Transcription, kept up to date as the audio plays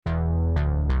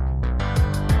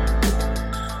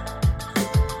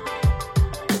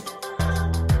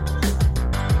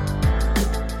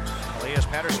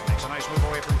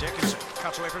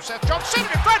for Seth Jones. Send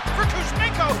it in front for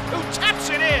Kuzmenko, who taps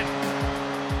it in.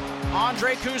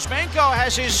 Andrei Kuzmenko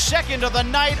has his second of the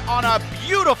night on a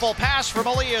beautiful pass from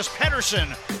Elias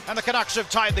Pettersson, and the Canucks have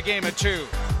tied the game at 2.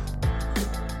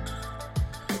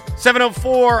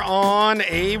 7:04 on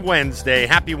a Wednesday.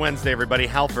 Happy Wednesday, everybody.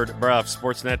 Halford Bruff,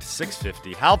 Sportsnet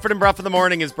 650. Halford and Bruff in the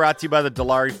Morning is brought to you by the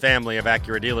Dilawri family of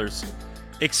Acura dealers.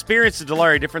 Experience the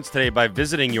Dilawri difference today by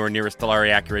visiting your nearest Dilawri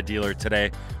Acura dealer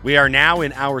today. We are now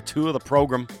in Hour 2 of the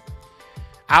program.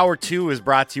 Hour 2 is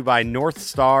brought to you by North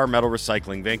Star Metal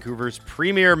Recycling. Vancouver's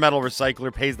premier metal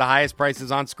recycler, pays the highest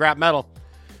prices on scrap metal.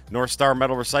 North Star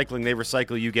Metal Recycling, they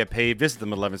recycle, you get paid. Visit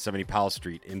them at 1170 Powell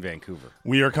Street in Vancouver.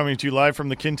 We are coming to you live from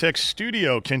the Kintec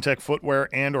studio. Kintec Footwear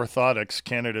and Orthotics,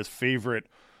 Canada's favorite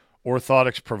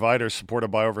orthotics provider, supported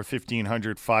by over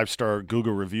 1,500 five-star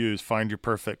Google reviews. Find your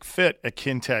perfect fit at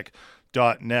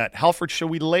kintec.net. Halford, shall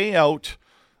we lay out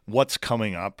what's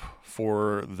coming up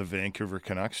for the Vancouver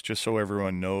Canucks, just so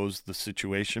everyone knows the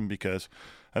situation? Because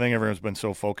I think everyone's been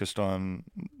so focused on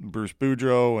Bruce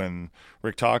Boudreau and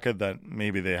Rick Tocchet that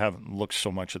maybe they haven't looked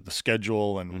so much at the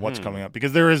schedule and what's coming up.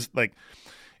 Because there is, like,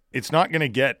 it's not going to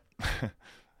get,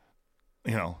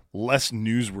 less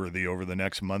newsworthy over the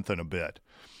next month and a bit.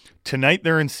 Tonight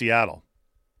they're in Seattle.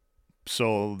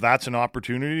 So that's an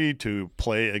opportunity to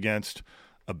play against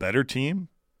a better team.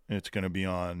 It's going to be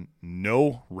on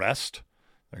no rest.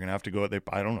 They're going to have to go.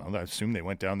 I don't know. I assume they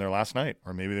went down there last night,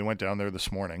 or maybe they went down there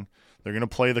this morning. They're going to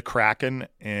play the Kraken,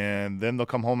 and then they'll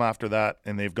come home after that,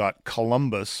 and they've got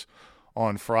Columbus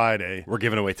on Friday. We're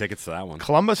giving away tickets to that one.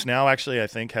 Columbus now actually, I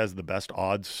think, has the best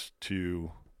odds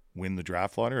to win the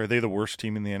draft lottery. Are they the worst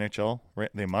team in the NHL?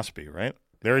 Right? They must be, right?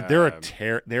 They're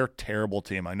a terrible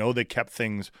team. I know they kept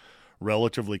things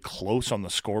relatively close on the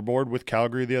scoreboard with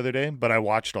Calgary the other day, but I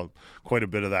watched quite a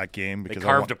bit of that game because they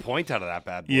carved a point out of that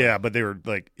bad boy. Yeah, but they were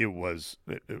like,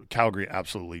 Calgary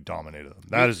absolutely dominated them.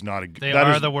 That is not a good. They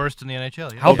are the worst in the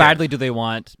NHL. Yeah. How badly do they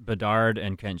want Bedard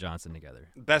and Kent Johnson together?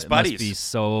 Best buddies. Must be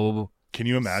so. Can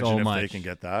you imagine if much. they can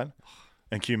get that?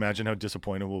 And can you imagine how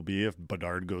disappointed we'll be if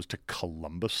Bedard goes to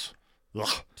Columbus?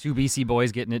 Ugh. Two BC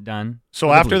boys getting it done.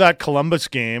 So after that Columbus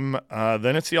game,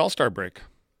 then it's the All-Star break.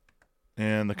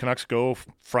 And the Canucks go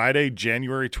Friday,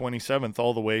 January 27th,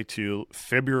 all the way to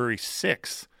February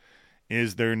 6th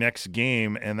is their next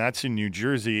game, and that's in New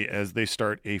Jersey as they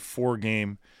start a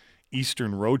 4-game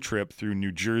Eastern road trip through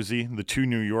New Jersey, the 2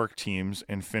 New York teams,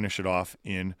 and finish it off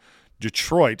in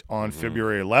Detroit on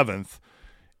February 11th.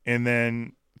 And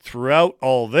then throughout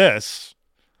all this,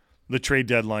 the trade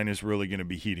deadline is really going to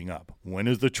be heating up. When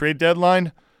is the trade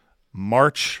deadline?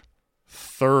 March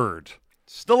 3rd.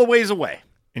 Still a ways away.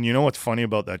 And you know what's funny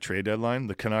about that trade deadline?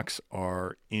 The Canucks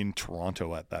are in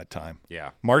Toronto at that time. Yeah.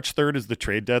 March 3rd is the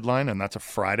trade deadline, and that's a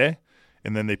Friday.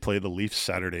 And then they play the Leafs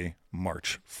Saturday,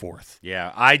 March 4th.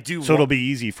 Yeah, I do. So it'll be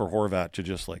easy for Horvat to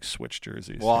just, like, switch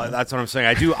jerseys. Well, that's what I'm saying.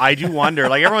 I do wonder.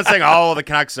 Like, everyone's saying, oh, the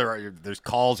Canucks there's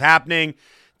calls happening.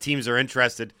 Teams are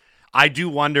interested. I do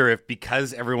wonder if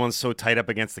because everyone's so tight up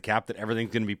against the cap that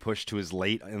everything's going to be pushed to as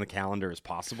late in the calendar as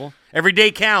possible. Every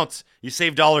day counts. You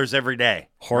save dollars every day.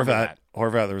 Horvat,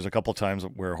 there was a couple times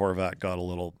where Horvat got a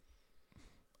little,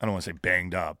 I don't want to say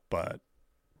banged up, but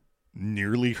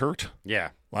nearly hurt. Yeah.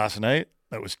 Last night,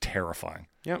 that was terrifying.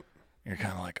 Yep. You're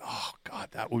kind of like, oh, God,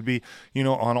 that would be,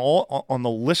 on the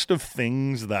list of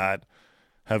things that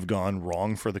have gone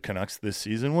wrong for the Canucks this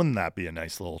season, wouldn't that be a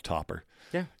nice little topper?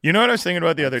 Yeah. You know what I was thinking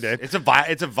about the other day? It's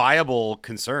a viable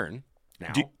concern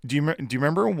now. Do you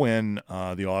remember when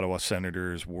the Ottawa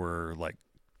Senators were, like,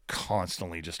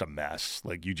 constantly just a mess?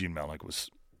 Like, Eugene Melnyk was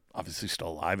obviously still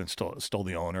alive and still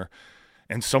the owner.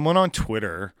 And someone on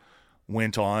Twitter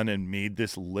went on and made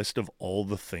this list of all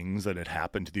the things that had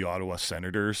happened to the Ottawa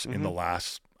Senators in the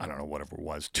last, I don't know, whatever it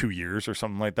was, 2 years or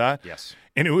something like that. Yes.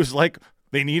 And it was like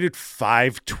they needed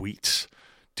 5 tweets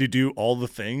to do all the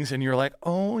things, and you're like,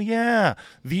 oh, yeah,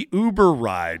 the Uber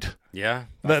ride. Yeah,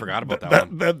 I forgot about that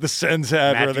one. That the Sens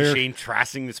had. Matthew Shane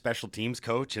trashing the special teams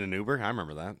coach in an Uber. I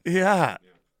remember that. Yeah.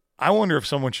 I wonder if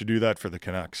someone should do that for the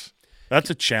Canucks. That's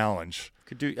a challenge.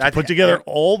 Put together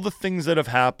all the things that have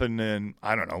happened in,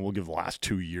 I don't know, we'll give the last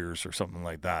 2 years or something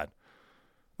like that.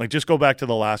 Like, just go back to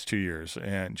the last 2 years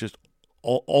and just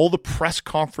all the press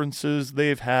conferences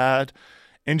they've had.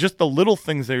 And just the little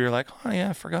things that you're like, oh,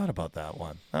 yeah, I forgot about that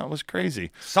one. That was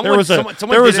crazy. Someone did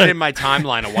it in my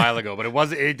timeline a while ago, but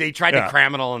they tried to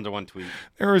cram it all into one tweet.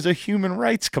 There was a human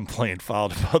rights complaint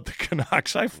filed about the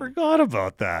Canucks. I forgot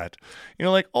about that.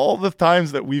 Like all the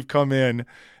times that we've come in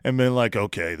and been like,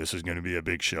 okay, this is going to be a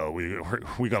big show.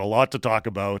 We got a lot to talk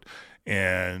about.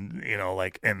 And,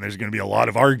 and there's going to be a lot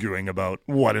of arguing about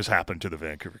what has happened to the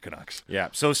Vancouver Canucks. Yeah.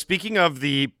 So speaking of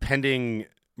the pending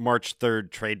March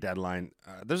 3rd trade deadline.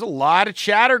 There's a lot of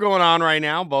chatter going on right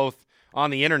now, both on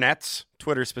the internets,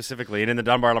 Twitter specifically, and in the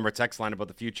Dunbar Lumber text line about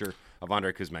the future of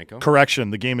Andrei Kuzmenko. Correction,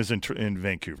 the game is in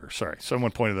Vancouver. Sorry,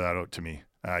 someone pointed that out to me.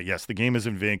 Yes, the game is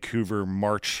in Vancouver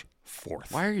March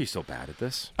 4th. Why are you so bad at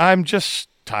this? I'm just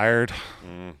tired.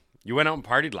 You went out and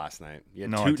partied last night. You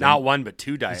had No, I two, didn't. not one, but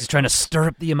 2 He's diets. just trying to stir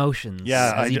up the emotions.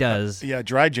 as he does. Yeah,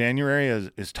 dry January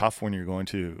is tough when you're going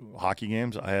to hockey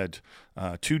games. I had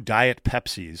 2 Diet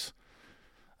Pepsis.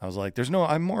 I was like,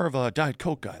 I'm more of a Diet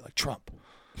Coke guy, like Trump.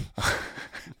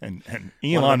 and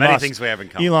Elon many Musk. things we have in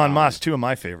common. Elon Musk, 2 of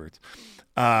my favorites.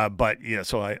 But yeah,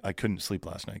 so I couldn't sleep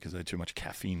last night because I had too much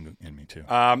caffeine in me too.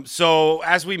 So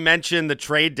as we mentioned, the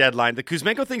trade deadline, the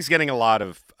Kuzmenko thing's getting a lot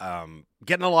of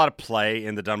play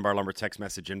in the Dunbar Lumber text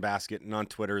message in basket and on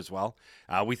Twitter as well.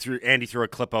 Andy threw a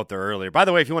clip out there earlier. By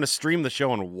the way, if you want to stream the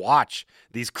show and watch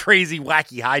these crazy,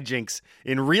 wacky hijinks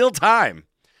in real time,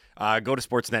 go to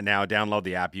Sportsnet now, download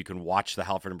the app. You can watch the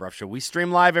Halford and Bruff Show. We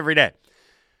stream live every day.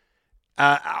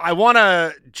 I want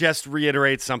to just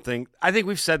reiterate something. I think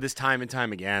we've said this time and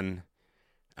time again.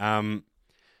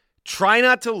 Try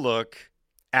not to look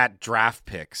at draft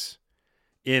picks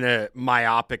in a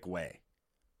myopic way.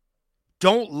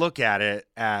 Don't look at it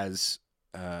as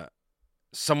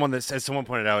someone that, as someone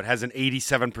pointed out, has an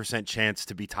 87% chance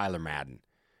to be Tyler Madden.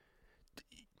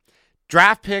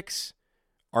 Draft picks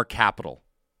are capital.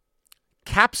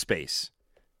 Cap space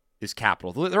is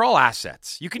capital. They're all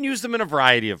assets. You can use them in a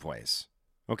variety of ways.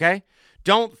 Okay?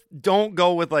 Don't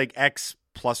go with like X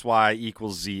plus Y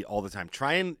equals Z all the time.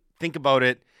 Try and think about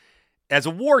it as a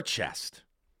war chest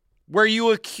where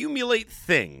you accumulate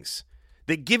things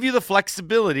that give you the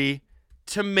flexibility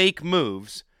to make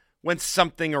moves when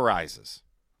something arises.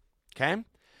 Okay?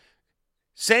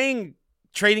 Saying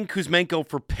trading Kuzmenko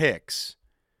for picks,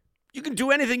 you can do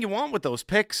anything you want with those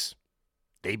picks.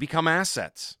 They become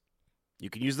assets. You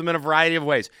can use them in a variety of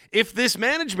ways. If this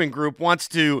management group wants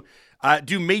to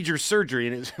do major surgery,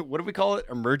 and what do we call it?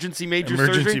 Emergency major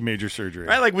surgery?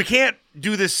 Right? Like we can't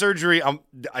do this surgery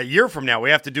a year from now. We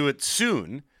have to do it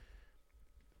soon.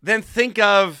 Then think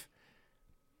of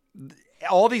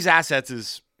all these assets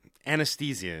as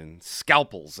anesthesia and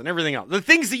scalpels and everything else. The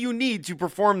things that you need to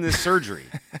perform this surgery.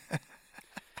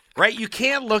 Right? You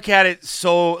can't look at it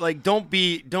so like don't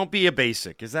be a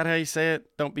basic. Is that how you say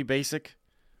it? Don't be basic.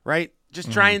 Right?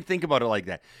 Just try and think about it like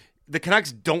that. The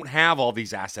Canucks don't have all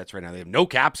these assets right now. They have no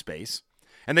cap space,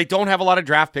 and they don't have a lot of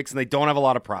draft picks, and they don't have a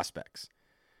lot of prospects.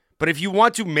 But if you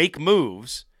want to make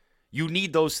moves, you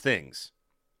need those things.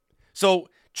 So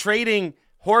trading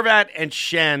Horvat and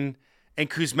Schenn and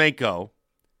Kuzmenko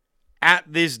at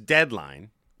this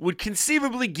deadline would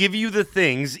conceivably give you the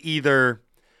things, either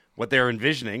what they're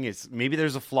envisioning is maybe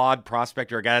there's a flawed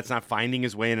prospect or a guy that's not finding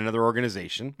his way in another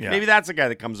organization. Yeah. Maybe that's a guy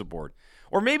that comes aboard.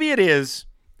 Or maybe it is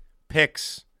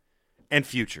picks and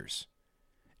futures.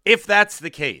 If that's the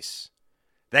case,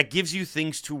 that gives you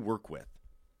things to work with.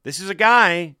 This is a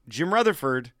guy, Jim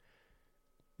Rutherford,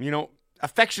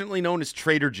 affectionately known as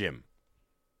Trader Jim.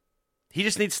 He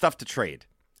just needs stuff to trade.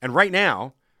 And right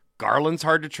now, Garland's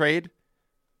hard to trade.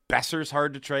 Besser's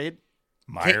hard to trade.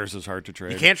 Myers is hard to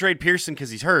trade. You can't trade Pearson because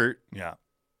he's hurt. Yeah.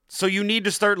 So you need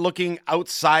to start looking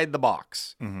outside the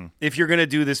box if you're going to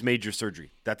do this major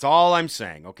surgery. That's all I'm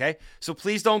saying, okay? So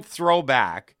please don't throw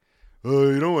back,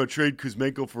 you don't want to trade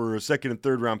Kuzmenko for a second and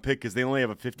third round pick because they only have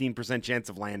a 15% chance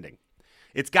of landing.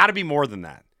 It's got to be more than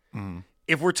that.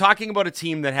 If we're talking about a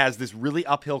team that has this really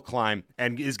uphill climb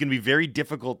and is going to be very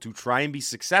difficult to try and be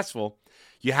successful,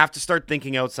 you have to start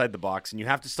thinking outside the box, and you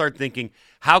have to start thinking,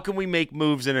 how can we make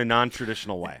moves in a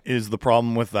non-traditional way? Is the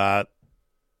problem with that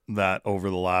over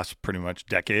the last pretty much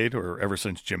decade, or ever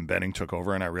since Jim Benning took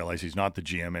over, and I realize he's not the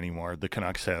GM anymore, the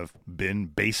Canucks have been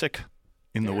basic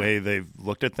in the way they've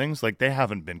looked at things. Like, they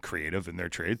haven't been creative in their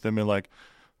trades. They've been like,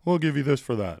 we'll give you this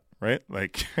for that, right?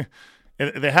 Like,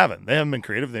 they haven't. They haven't been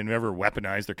creative. They've never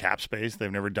weaponized their cap space.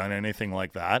 They've never done anything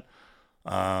like that.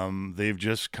 They've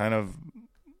just kind of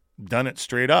done it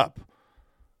straight up.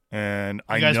 And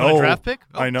you guys want a draft pick?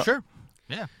 I know. Sure.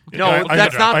 Yeah. No,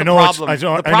 that's not the problem.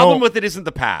 The problem with it isn't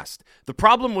the past. The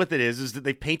problem with it is that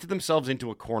they've painted themselves into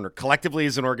a corner collectively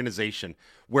as an organization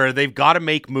where they've got to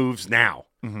make moves now.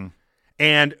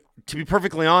 And to be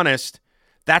perfectly honest,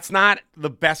 that's not the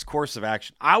best course of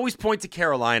action. I always point to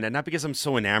Carolina, not because I'm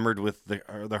so enamored with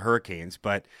the Hurricanes,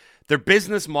 but their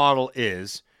business model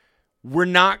is we're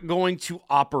not going to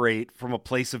operate from a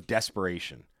place of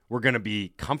desperation. We're going to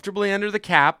be comfortably under the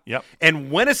cap. Yep. And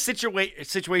when a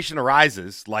situation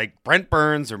arises, like Brent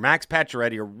Burns or Max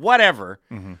Pacioretty or whatever,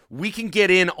 we can get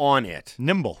in on it.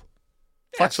 Nimble.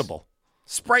 Flexible.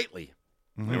 Sprightly.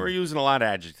 We're using a lot of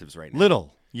adjectives right now.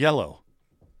 Little. Yellow.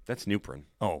 That's Nuprin.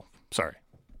 Oh, sorry.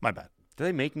 My bad. Do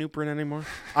they make Nuprin anymore?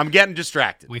 I'm getting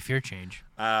distracted. We fear change.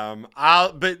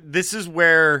 But this is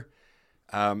where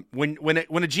when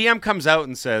a GM comes out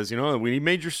and says, we need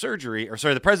major surgery, or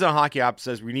sorry, the president of Hockey Ops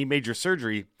says we need major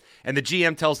surgery, and the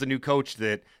GM tells the new coach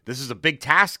that this is a big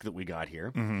task that we got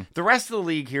here. Mm-hmm. The rest of the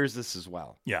league hears this as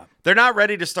well. Yeah. They're not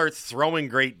ready to start throwing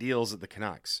great deals at the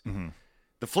Canucks. Mm-hmm.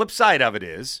 The flip side of it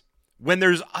is when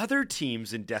there's other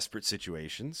teams in desperate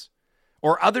situations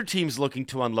or other teams looking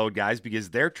to unload guys because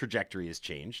their trajectory has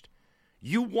changed,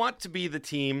 you want to be the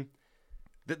team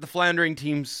that the floundering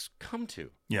teams come to.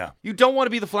 Yeah. You don't want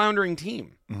to be the floundering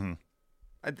team. Mm-hmm.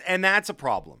 And that's a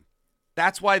problem.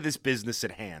 That's why this business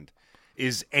at hand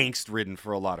is angst-ridden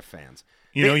for a lot of fans.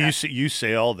 You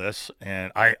say all this,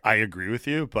 and I agree with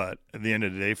you, but at the end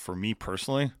of the day, for me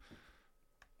personally,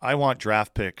 I want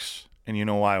draft picks. And you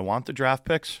know why I want the draft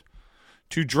picks?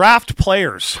 To draft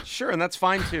players. Sure, and that's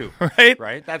fine too. Right?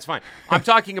 Right? That's fine. I'm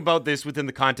talking about this within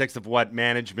the context of what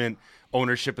management,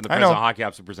 ownership, and the president of Hockey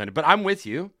Ops have presented. But I'm with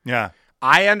you. Yeah.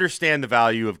 I understand the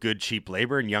value of good, cheap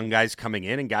labor and young guys coming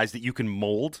in and guys that you can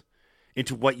mold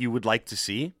into what you would like to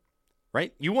see.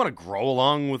 Right? You want to grow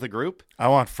along with a group. I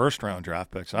want first-round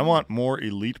draft picks. I want more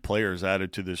elite players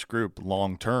added to this group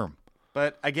long-term.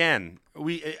 But again,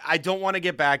 I don't want to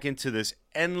get back into this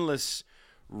endless,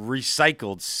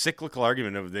 recycled, cyclical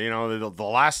argument of the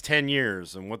last 10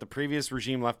 years and what the previous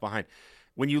regime left behind.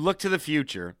 When you look to the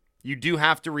future, you do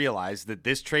have to realize that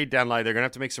this trade deadline, they're going to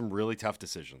have to make some really tough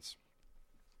decisions.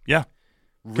 Yeah,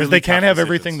 because they can't have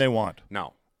everything they want.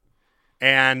 No.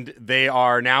 And they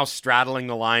are now straddling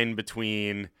the line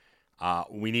between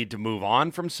we need to move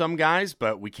on from some guys,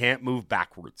 but we can't move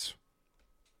backwards.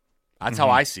 That's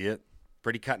how I see it.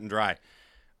 Pretty cut and dry.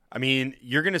 I mean,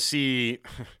 you're going to see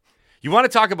 – you want to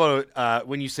talk about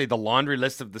when you say the laundry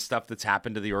list of the stuff that's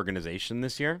happened to the organization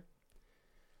this year?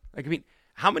 Like, I mean,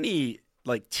 how many,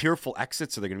 tearful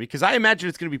exits are there going to be? Because I imagine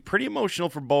it's going to be pretty emotional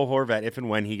for Bo Horvat if and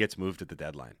when he gets moved at the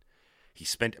deadline.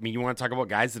 You want to talk about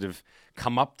guys that have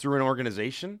come up through an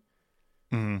organization?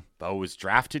 Mm-hmm. Bo was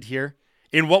drafted here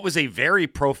in what was a very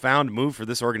profound move for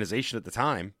this organization at the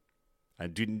time. I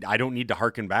don't need to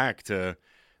harken back to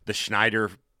the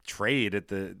Schneider trade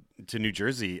to New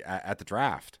Jersey at the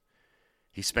draft.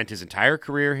 He spent his entire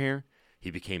career here.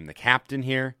 He became the captain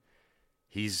here.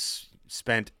 He's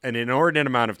spent an inordinate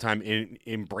amount of time in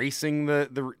embracing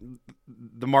the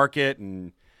market,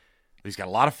 and he's got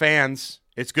a lot of fans.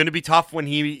 It's going to be tough when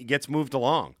he gets moved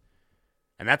along.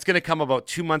 And that's going to come about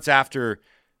 2 months after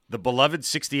the beloved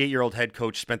 68-year-old head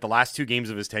coach spent the last 2 games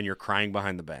of his tenure crying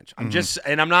behind the bench. I'm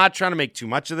not trying to make too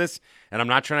much of this, and I'm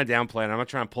not trying to downplay it. I'm not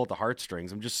trying to pull at the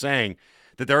heartstrings. I'm just saying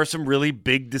that there are some really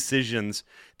big decisions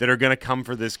that are going to come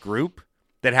for this group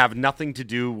that have nothing to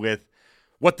do with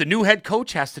what the new head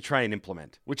coach has to try and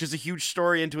implement, which is a huge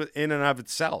story in and of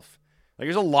itself.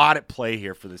 There's a lot at play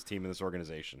here for this team and this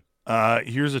organization.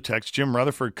 Here's a text. Jim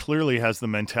Rutherford clearly has the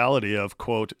mentality of,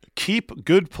 quote, keep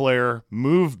good player,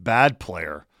 move bad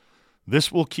player.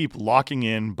 This will keep locking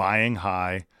in, buying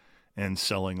high, and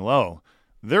selling low.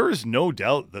 There is no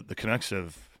doubt that the Canucks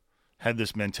have had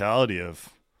this mentality of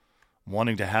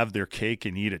wanting to have their cake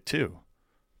and eat it too.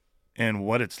 And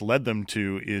what it's led them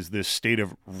to is this state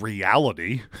of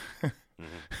reality,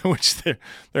 which they're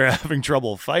having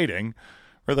trouble fighting,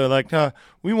 where they're like,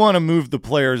 we want to move the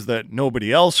players that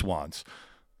nobody else wants.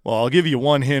 Well, I'll give you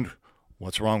one hint.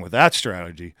 What's wrong with that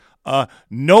strategy?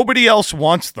 Nobody else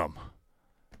wants them.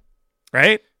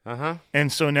 Right? Uh-huh.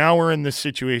 And so now we're in this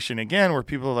situation again where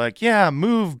people are like, yeah,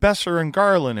 move Besser and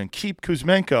Garland and keep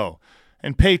Kuzmenko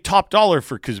and pay top dollar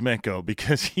for Kuzmenko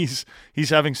because he's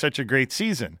having such a great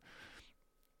season.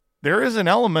 There is an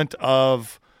element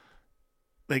of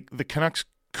the Canucks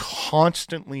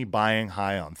constantly buying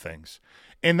high on things.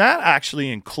 And that actually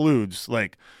includes,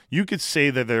 you could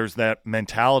say that there's that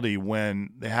mentality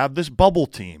when they have this bubble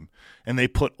team and they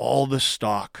put all the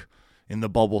stock in the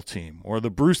bubble team, or the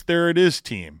Bruce There It Is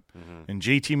team, and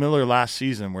JT Miller last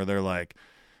season, where they're like,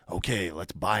 okay,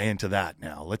 let's buy into that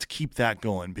now. Let's keep that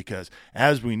going because,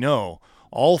 as we know,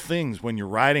 all things, when you're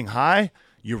riding high,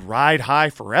 you ride high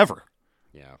forever.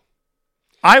 Yeah.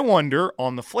 I wonder,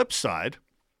 on the flip side,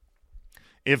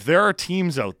 if there are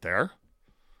teams out there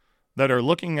that are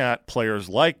looking at players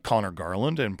like Connor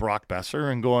Garland and Brock Besser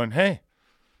and going, hey,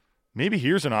 maybe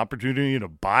here's an opportunity to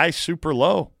buy super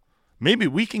low. Maybe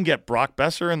we can get Brock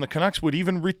Besser and the Canucks would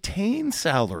even retain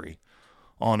salary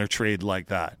on a trade like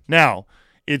that. Now,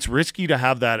 it's risky to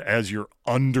have that as your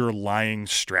underlying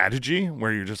strategy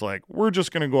where you're just like, we're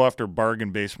just going to go after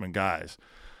bargain basement guys.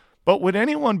 But would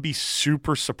anyone be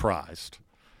super surprised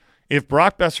If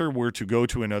Brock Boeser were to go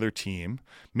to another team,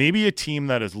 maybe a team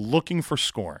that is looking for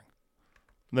scoring,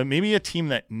 that maybe a team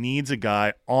that needs a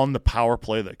guy on the power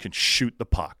play that can shoot the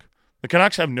puck. The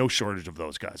Canucks have no shortage of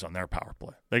those guys on their power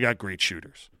play. They got great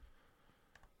shooters.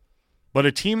 But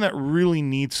a team that really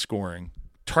needs scoring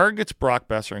targets Brock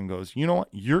Boeser and goes, you know what?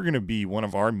 You're going to be one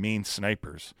of our main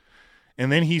snipers.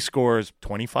 And then he scores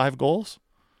 25 goals.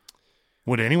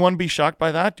 Would anyone be shocked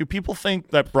by that? Do people think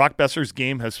that Brock Boeser's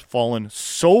game has fallen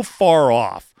so far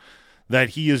off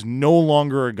that he is no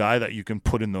longer a guy that you can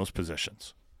put in those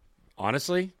positions?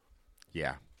 Honestly,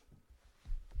 yeah.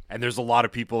 And there's a lot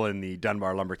of people in the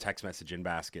Dunbar Lumber text message in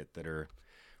basket that are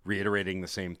reiterating the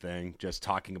same thing, just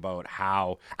talking about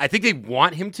how I think they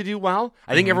want him to do well.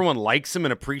 I think everyone likes him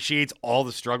and appreciates all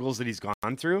the struggles that he's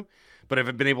gone through, but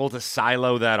have been able to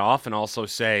silo that off and also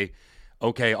say,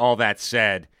 okay, all that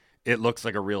said, it looks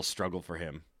like a real struggle for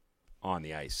him on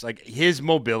the ice. Like, his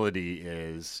mobility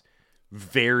is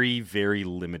very, very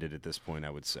limited at this point,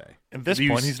 I would say. At this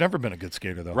point, he's never been a good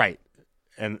skater, though. Right.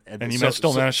 And he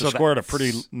still managed to score at a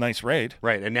pretty nice rate.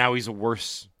 Right, and now he's a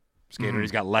worse skater.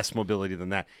 He's got less mobility than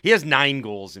that. He has 9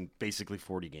 goals in basically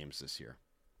 40 games this year.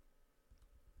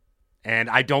 And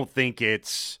I don't think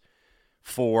it's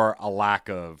for a lack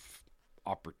of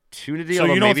opportunity. So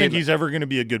you don't think he's ever going to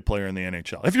be a good player in the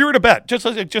NHL? If you were to bet, just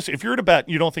if you were to bet,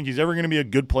 you don't think he's ever going to be a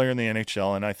good player in the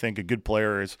NHL, and I think a good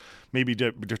player is maybe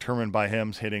determined by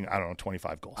him hitting,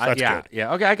 25 goals. That's good.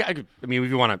 Yeah, okay. I mean,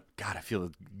 if you want to, God, I feel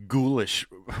ghoulish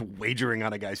wagering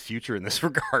on a guy's future in this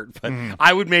regard, but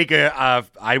I would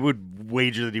I would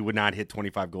wager that he would not hit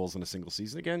 25 goals in a single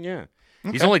season again, yeah.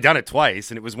 Okay. He's only done it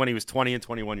twice, and it was when he was 20 and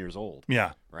 21 years old.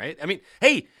 Yeah. Right? I mean,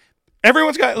 hey,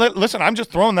 everyone's got. Listen, I'm just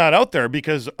throwing that out there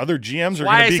because other GMs are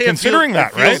going to be considering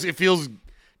that, right? It feels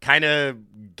kind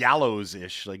of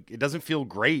gallows-ish. Like, it doesn't feel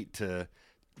great to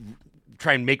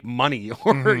try and make money,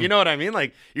 or you know what I mean?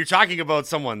 Like, you're talking about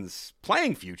someone's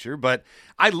playing future, but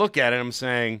I look at it and I'm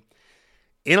saying,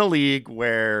 in a league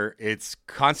where it's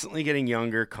constantly getting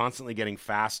younger, constantly getting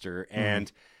faster,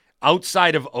 and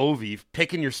outside of Ovi,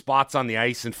 picking your spots on the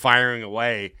ice and firing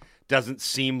away doesn't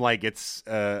seem like it's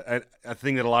a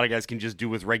thing that a lot of guys can just do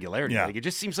with regularity. Yeah. Like, it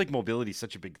just seems like mobility is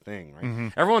such a big thing,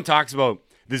 right? Everyone talks about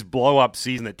this blow-up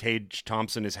season that Tage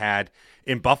Thompson has had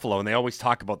in Buffalo, and they always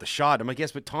talk about the shot. I'm like,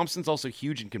 yes, but Thompson's also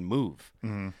huge and can move.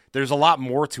 There's a lot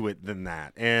more to it than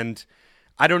that. And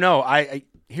I don't know. I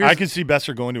can see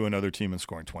Boeser going to another team and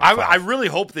scoring 25. I really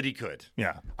hope that he could.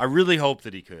 Yeah. I really hope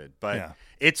that he could. But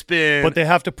it's been... But they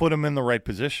have to put him in the right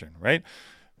position, right?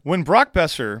 When Brock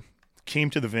Boeser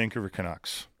came to the Vancouver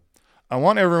Canucks, I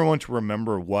want everyone to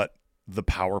remember what the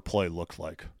power play looked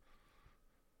like.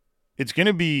 It's going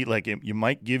to be like, you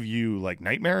might give you like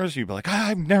nightmares. You'd be like,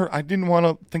 I didn't want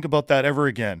to think about that ever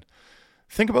again.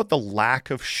 Think about the lack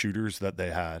of shooters that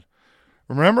they had.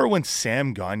 Remember when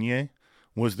Sam Gagner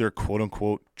was their quote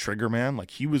unquote trigger man?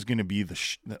 Like, he was going to be they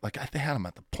had him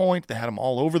at the point. They had him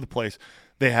all over the place.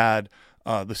 They had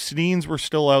the Sedins were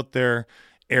still out there.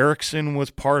 Eriksson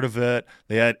was part of it.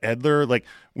 They had Edler. Like,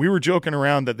 we were joking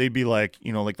around that they'd be like,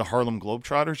 like the Harlem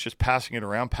Globetrotters, just passing it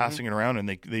around, and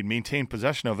they'd maintain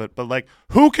possession of it. But, like,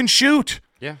 who can shoot?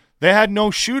 Yeah. They had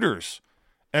no shooters.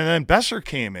 And then Boeser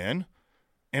came in,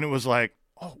 and it was like,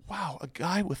 oh, wow, a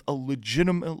guy with a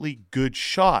legitimately good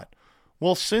shot.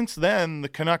 Well, since then, the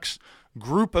Canucks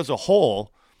group as a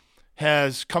whole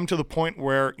has come to the point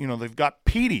where, they've got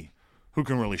Petey, who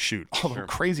can really shoot. Although,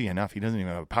 crazy enough, he doesn't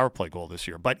even have a power play goal this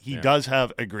year. But he does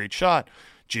have a great shot.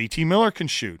 JT Miller can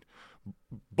shoot.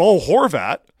 Bo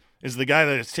Horvat is the guy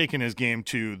that has taken his game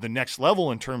to the next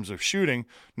level in terms of shooting.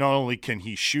 Not only can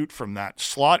he shoot from that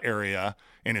slot area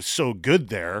and is so good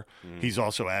there, he's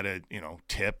also added,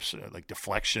 tips, like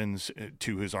deflections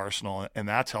to his arsenal, and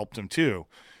that's helped him too.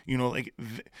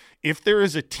 If there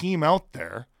is a team out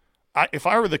there, if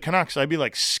I were the Canucks, I'd be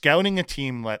like scouting a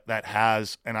team that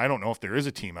has, and I don't know if there is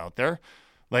a team out there,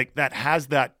 like that has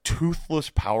that toothless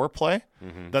power play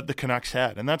that the Canucks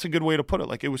had. And that's a good way to put it.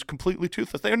 Like, it was completely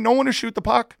toothless. They had no one to shoot the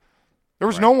puck. There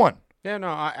was no one. Yeah, no,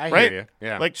 I right? hear you.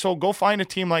 Yeah. Like, so go find a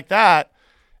team like that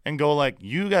and go like,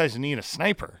 you guys need a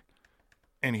sniper.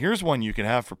 And here's one you can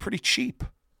have for pretty cheap.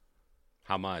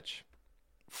 How much?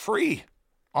 Free.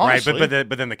 Honestly. Right,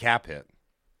 but then the cap hit.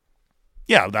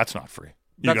 Yeah, that's not free.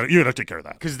 You got to take care of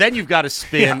that. Because then you've got to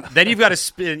spin. Then you've got to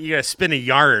spin. You got to spin a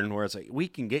yarn where it's like, we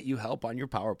can get you help on your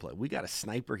power play. We got a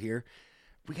sniper here.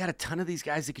 We got a ton of these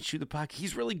guys that can shoot the puck.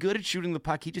 He's really good at shooting the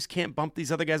puck. He just can't bump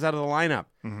these other guys out of the lineup.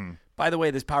 By the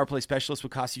way, this power play specialist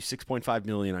would cost you $6.5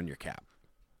 million on your cap.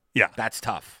 Yeah. That's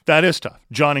tough. That is tough.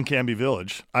 John in Canby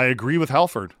Village. I agree with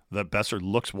Halford that Besser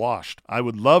looks washed. I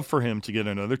would love for him to get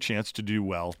another chance to do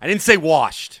well. I didn't say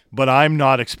washed. But I'm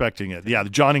not expecting it. Yeah, the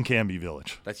John in Canby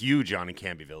Village. That's you, John in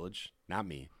Canby Village, not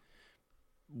me.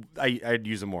 I'd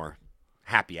use a more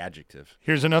happy adjective.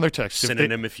 Here's another text.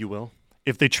 Synonym, if you will.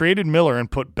 If they traded Miller and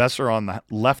put Besser on the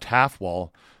left half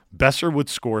wall, Besser would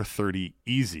score 30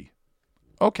 easy.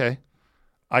 Okay.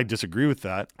 I disagree with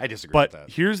that. But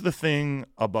here's the thing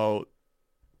about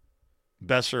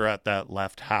Besser at that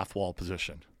left half wall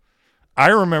position. I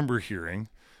remember hearing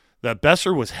that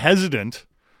Besser was hesitant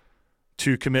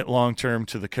to commit long-term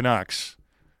to the Canucks,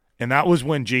 and that was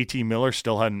when JT Miller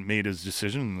still hadn't made his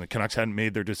decision and the Canucks hadn't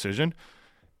made their decision.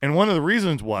 And one of the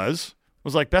reasons was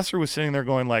like Besser was sitting there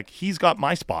going like, he's got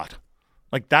my spot.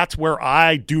 Like, that's where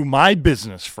I do my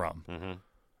business from. Mm-hmm.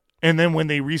 And then when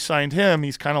they re-signed him,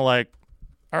 he's kind of like,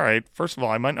 all right, first of all,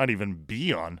 I might not even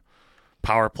be on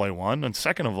power play one. And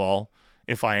second of all,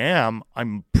 if I am,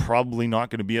 I'm probably not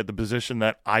going to be at the position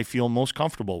that I feel most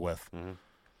comfortable with. Mm-hmm.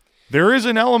 There is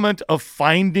an element of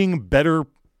finding better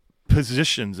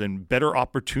positions and better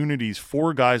opportunities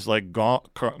for guys like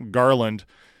Garland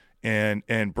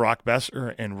and Brock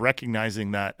Besser, and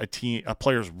recognizing that a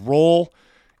player's role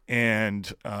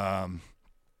and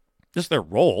just their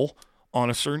role on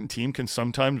a certain team can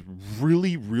sometimes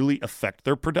really, really affect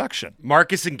their production.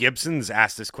 Marcus and Gibson's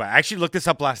asked this question. I actually looked this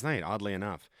up last night, oddly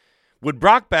enough. Would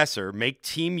Brock Besser make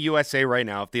Team USA right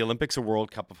now if the Olympics or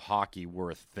World Cup of Hockey were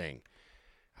a thing?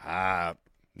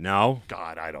 No.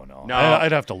 God, I don't know. No.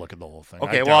 I'd have to look at the whole thing.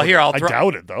 Okay, I'll I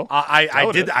doubt it, though.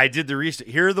 I did the research.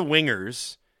 Here are the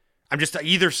wingers. I'm just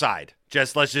either side.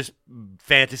 Let's just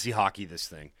fantasy hockey this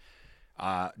thing.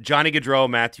 Johnny Gaudreau,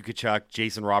 Matthew Tkachuk,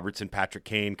 Jason Robertson, Patrick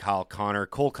Kane, Kyle Connor,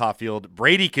 Cole Caulfield,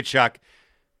 Brady Tkachuk,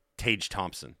 Tage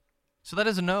Thompson. So that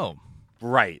is a no.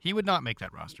 Right. He would not make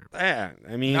that roster. Yeah,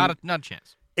 I mean, not a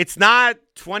chance. It's not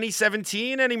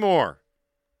 2017 anymore.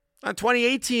 Not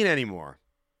 2018 anymore.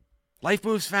 Life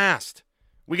moves fast.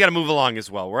 We got to move along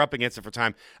as well. We're up against it for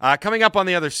time. Coming up on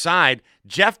the other side,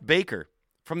 Jeff Baker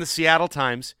from the Seattle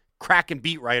Times, Kraken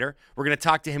beat writer. We're going to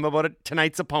talk to him about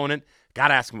tonight's opponent. Got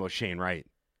to ask him about Shane Wright.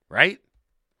 Right?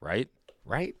 Yeah.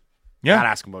 Got to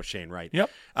ask him about Shane Wright.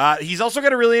 Yep. He's also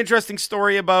got a really interesting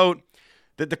story about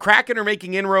that the Kraken are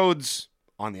making inroads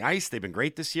on the ice. They've been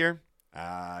great this year.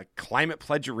 Climate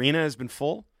Pledge Arena has been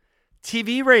full.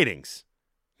 TV ratings,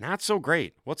 not so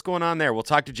great. What's going on there? We'll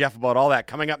talk to Jeff about all that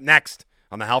coming up next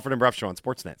on the Halford and Brough Show on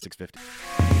Sportsnet 650.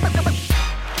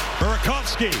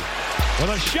 Burakovsky with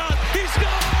a shot. He scores!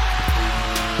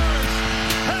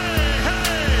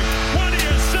 Hey, what do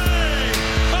you say?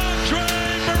 Andre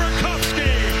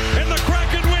Burakovsky and the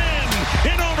Kraken win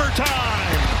in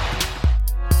overtime.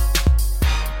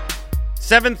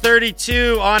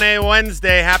 7:32 on a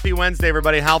Wednesday. Happy Wednesday,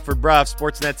 everybody. Halford Brough,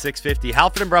 Sportsnet 650.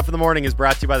 Halford and Brough in the morning is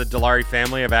brought to you by the Dilawri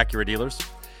family of Acura dealers.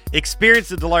 Experience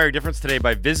the Dilawri difference today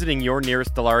by visiting your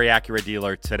nearest Dilawri Acura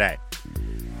dealer today.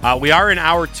 We are in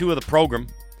hour 2 of the program.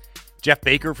 Jeff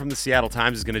Baker from the Seattle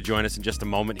Times is going to join us in just a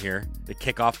moment here to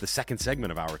kick off the second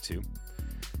segment of hour 2.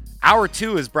 Hour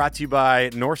 2 is brought to you by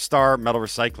North Star Metal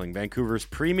Recycling. Vancouver's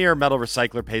premier metal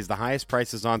recycler, pays the highest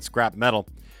prices on scrap metal.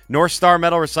 North Star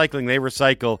Metal Recycling, they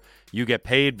recycle, you get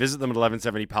paid. Visit them at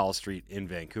 1170 Powell Street in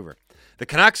Vancouver. The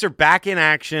Canucks are back in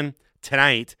action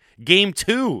tonight. Game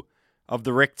 2 of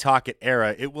the Rick Tocchet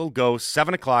era. It will go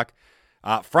 7 o'clock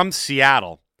from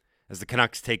Seattle as the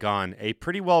Canucks take on a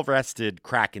pretty well-rested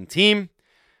Kraken team.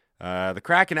 The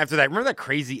Kraken, after that, remember that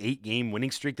crazy 8-game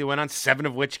winning streak they went on, 7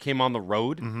 of which came on the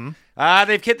road? Mm-hmm.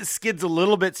 They've hit the skids a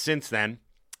little bit since then.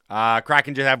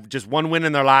 Kraken just have just 1 win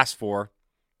in their last 4.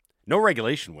 No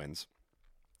regulation wins.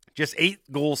 Just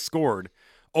 8 goals scored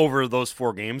over those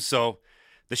 4 games. So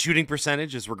the shooting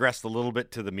percentage has regressed a little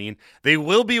bit to the mean. They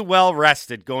will be well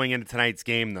rested going into tonight's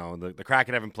game, though. The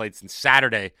Kraken haven't played since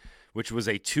Saturday, which was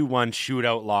a 2-1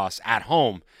 shootout loss at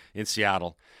home in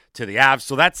Seattle to the Avs.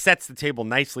 So that sets the table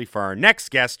nicely for our next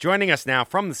guest. Joining us now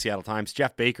from the Seattle Times,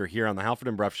 Jeff Baker here on the Halford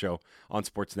and Brough Show on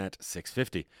Sportsnet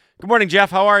 650. Good morning,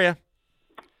 Jeff. How are you?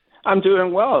 I'm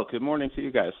doing well. Good morning to you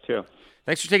guys, too.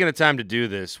 Thanks for taking the time to do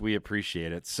this. We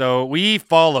appreciate it. So we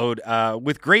followed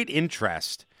with great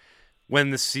interest when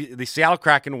the Seattle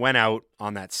Kraken went out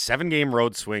on that 7-game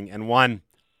road swing and won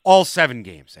all 7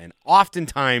 games, and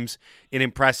oftentimes in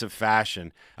impressive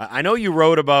fashion. I know you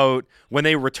wrote about when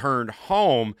they returned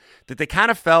home that they kind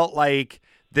of felt like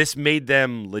this made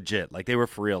them legit, like they were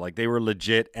for real, like they were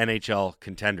legit NHL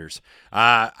contenders.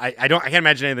 I can't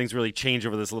imagine anything's really changed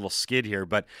over this little skid here,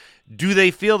 but do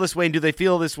they feel this way, and do they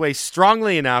feel this way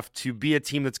strongly enough to be a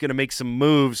team that's going to make some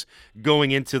moves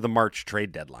going into the March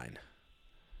trade deadline?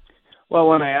 Well,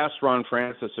 when I asked Ron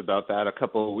Francis about that a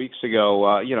couple of weeks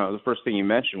ago, the first thing he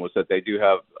mentioned was that they do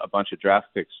have a bunch of draft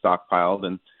picks stockpiled,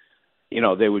 and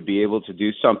they would be able to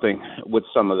do something with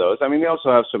some of those. I mean, they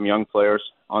also have some young players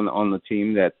on the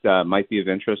team that might be of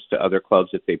interest to other clubs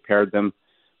if they paired them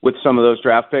with some of those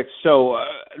draft picks. So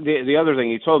the other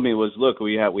thing he told me was, look,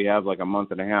 we have like a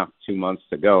month and a half, 2 months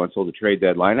to go until the trade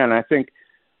deadline, and I think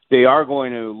they are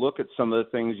going to look at some of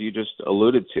the things you just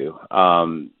alluded to.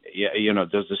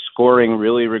 Does the scoring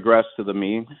really regress to the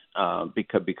mean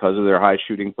because of their high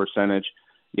shooting percentage?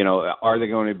 Are they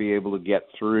going to be able to get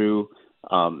through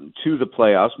to the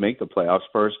playoffs, make the playoffs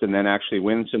first, and then actually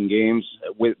win some games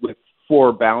with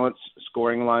 4 balanced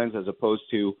scoring lines as opposed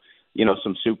to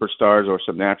some superstars or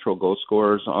some natural goal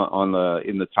scorers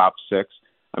in the top 6?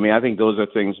 I mean, I think those are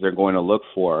things they're going to look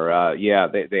for.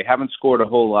 They haven't scored a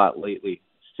whole lot lately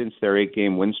since their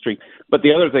 8-game win streak. But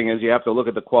the other thing is you have to look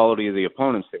at the quality of the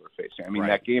opponents they were facing. I mean,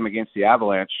 That game against the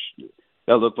Avalanche,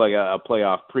 that looked like a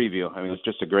playoff preview. I mean, it was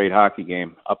just a great hockey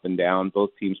game, up and down, both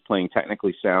teams playing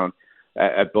technically sound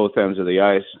at both ends of the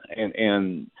ice,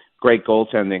 and great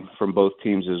goaltending from both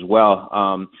teams as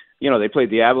well. They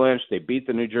played the Avalanche. They beat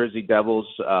the New Jersey Devils.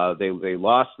 They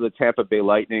lost to the Tampa Bay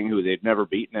Lightning, who they'd never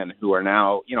beaten and who are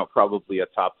now, probably a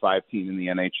top 5 team in the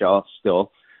NHL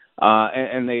still.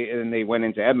 And they went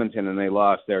into Edmonton and they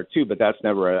lost there too, but that's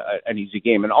never an easy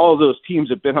game. And all of those teams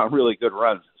have been on really good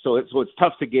runs, so it's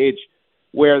tough to gauge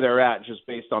where they're at just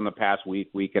based on the past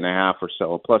week and a half or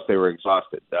so. Plus, they were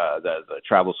exhausted. The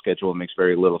travel schedule makes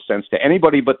very little sense to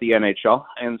anybody but the NHL,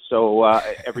 and so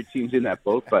every team's in that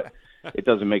boat, but it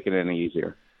doesn't make it any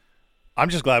easier. I'm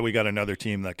just glad we got another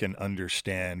team that can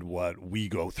understand what we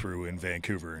go through in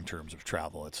Vancouver in terms of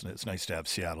travel. It's nice to have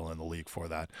Seattle in the league for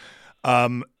that.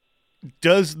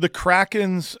 Does the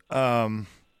Kraken's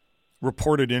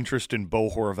reported interest in Bo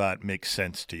Horvat make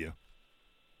sense to you?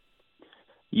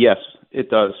 Yes, it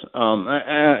does.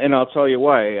 And I'll tell you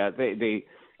why. They,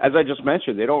 as I just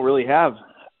mentioned, they don't really have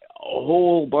a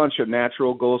whole bunch of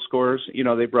natural goal scorers.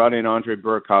 They brought in Andre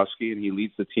Burakovsky, and he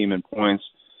leads the team in points.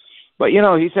 But,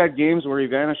 he's had games where he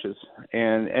vanishes.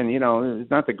 And he's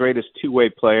not the greatest two-way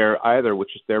player either,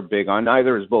 which is they're big on.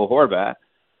 Neither is Bo Horvat.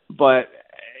 But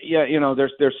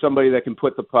there's somebody that can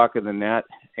put the puck in the net.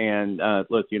 And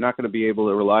look, you're not going to be able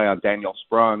to rely on Daniel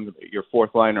Sprong, your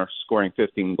fourth liner, scoring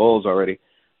 15 goals already.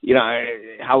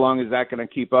 How long is that going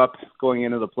to keep up going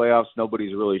into the playoffs?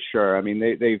 Nobody's really sure. I mean,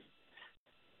 they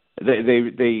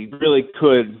really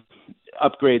could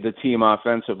upgrade the team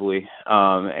offensively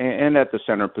and at the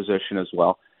center position as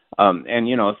well. And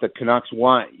if the Canucks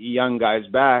want young guys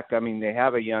back, I mean, they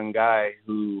have a young guy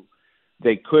who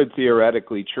they could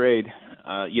theoretically trade,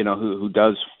 who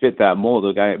does fit that mold,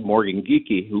 the guy Morgan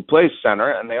Geekie, who plays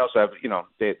center, and they also have,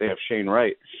 they have Shane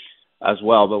Wright as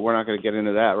well, but we're not going to get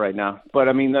into that right now. But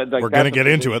I mean, we're going to get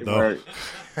into it though.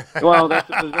 Well, that's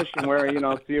a position where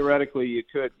theoretically you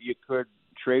could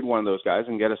trade one of those guys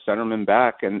and get a centerman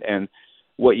back, and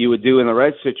what you would do in the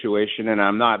right situation.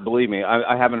 And believe me,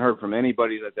 I haven't heard from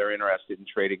anybody that they're interested in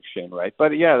trading Shane Wright.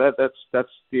 But yeah, that's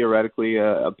theoretically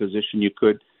a position you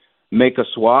could make a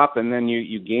swap, and then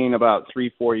you gain about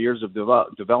 3-4 years of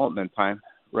development time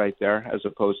right there, as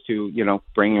opposed to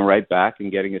bringing right back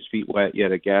and getting his feet wet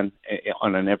yet again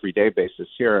on an everyday basis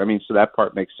here. I mean, so that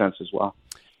part makes sense as well.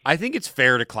 I think it's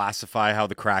fair to classify how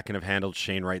the Kraken have handled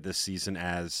Shane Wright this season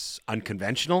as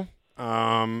unconventional.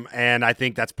 And I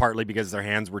think that's partly because their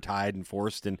hands were tied and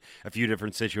forced in a few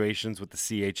different situations with the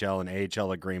CHL and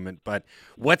AHL agreement. But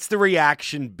what's the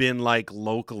reaction been like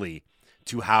locally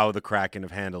to how the Kraken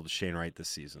have handled Shane Wright this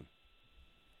season?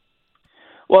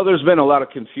 Well, there's been a lot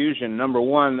of confusion. Number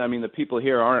one, I mean, the people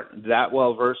here aren't that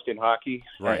well versed in hockey,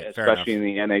 right, especially in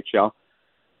the NHL.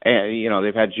 And,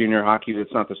 they've had junior hockey.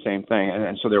 That's not the same thing.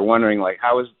 And so they're wondering, like,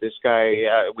 how is this guy,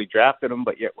 we drafted him,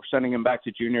 but yet we're sending him back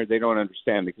to junior. They don't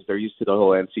understand because they're used to the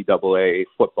whole NCAA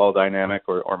football dynamic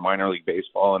or minor league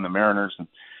baseball and the Mariners. And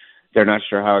they're not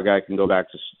sure how a guy can go back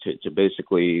to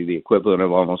basically the equivalent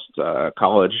of almost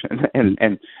college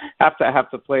and have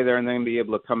to play there and then be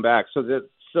able to come back.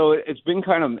 So it's been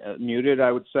kind of muted,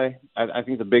 I would say. I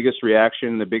think the biggest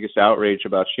reaction, the biggest outrage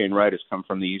about Shane Wright has come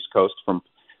from the East Coast, from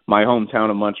my hometown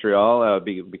of Montreal,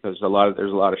 because there's a lot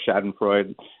of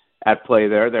Schadenfreude at play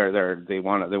there. They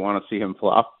want to see him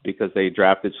flop because they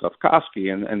drafted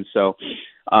Slafkovsky, and so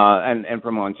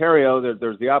from Ontario,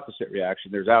 there's the opposite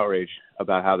reaction. There's outrage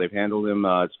about how they've handled him.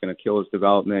 It's going to kill his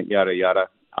development, yada yada.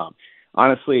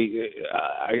 Honestly,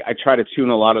 I try to tune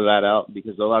a lot of that out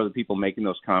because a lot of the people making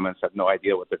those comments have no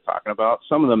idea what they're talking about.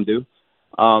 Some of them do.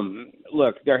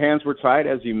 Look, their hands were tied,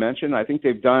 as you mentioned. I think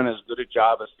they've done as good a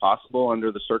job as possible under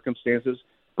the circumstances.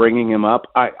 bringing him up.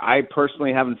 I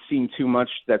personally haven't seen too much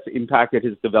that's impacted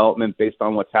his development based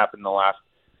on what's happened in the last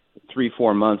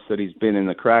 3-4 months that he's been in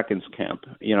the Kraken's camp.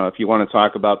 You know, if you want to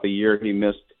talk about the year he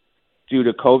missed due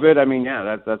to COVID, I mean,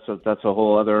 yeah, that's a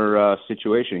whole other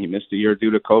situation. He missed a year due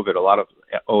to COVID. A lot of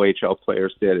OHL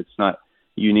players did. It's not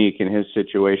unique in his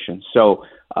situation. So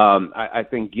I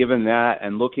think given that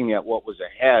and looking at what was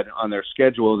ahead on their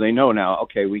schedule, they know now,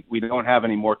 okay, we don't have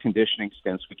any more conditioning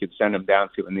stints we could send him down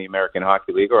to in the American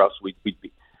Hockey League, or else we'd be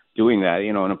doing that.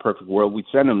 You know, in a perfect world, we'd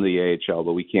send him to the AHL,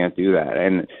 but we can't do that.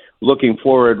 And looking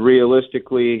forward,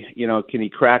 realistically, you know, can he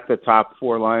crack the top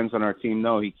 4 lines on our team?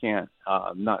 No, he can't.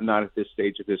 Not at this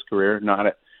stage of his career, not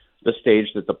at the stage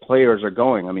that the players are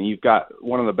going. I mean, you've got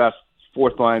one of the best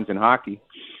 4th lines in hockey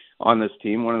on this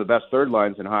team, one of the best 3rd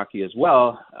lines in hockey as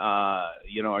well.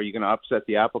 You know, are you going to upset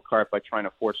the apple cart by trying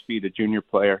to force feed a junior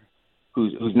player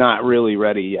who's not really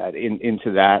ready yet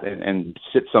into that and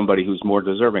sit somebody who's more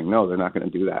deserving? No, they're not going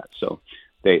to do that. So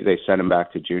they sent him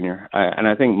back to junior. And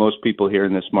I think most people here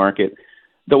in this market,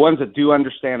 the ones that do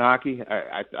understand hockey,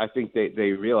 I think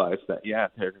they realize that, yeah,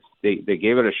 they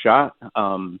gave it a shot.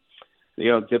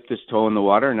 You know, dipped his toe in the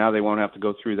water. Now they won't have to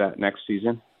go through that next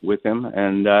season with him,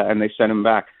 and they sent him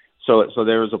back. So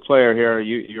there was a player here,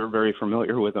 you're very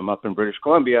familiar with him up in British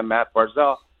Columbia, Matt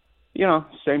Barzal. You know,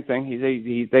 same thing.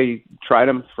 They tried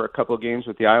him for a couple of games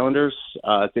with the Islanders.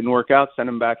 It didn't work out. Sent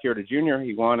him back here to junior.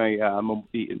 He won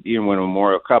he didn't win a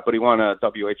Memorial Cup, but he won a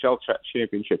WHL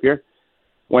championship here.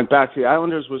 Went back to the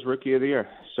Islanders, was Rookie of the Year.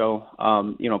 So,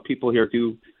 you know, people here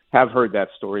have heard that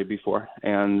story before,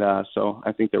 and so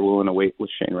I think they're willing to wait with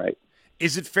Shane Wright.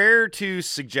 Is it fair to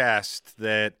suggest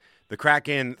that the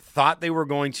Kraken thought they were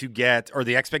going to get, or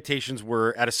the expectations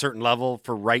were at a certain level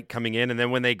for Wright coming in, and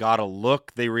then when they got a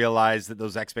look, they realized that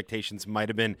those expectations might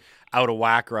have been out of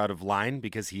whack or out of line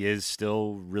because he is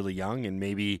still really young, and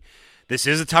maybe this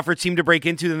is a tougher team to break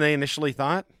into than they initially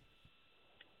thought?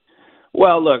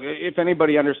 Well, look, if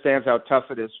anybody understands how tough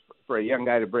it is for a young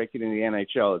guy to break it in the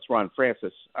NHL, it's Ron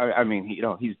Francis. I mean, you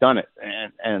know, he's done it,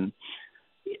 and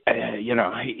you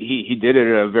know, he did it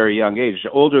at a very young age,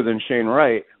 older than Shane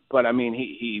Wright. But, I mean,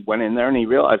 he went in there and he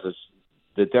realizes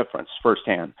the difference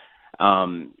firsthand.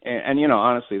 And you know,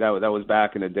 honestly, that was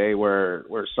back in the day where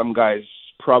some guys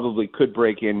probably could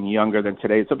break in younger than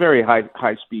today. It's a very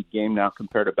high-speed game now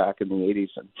compared to back in the 80s.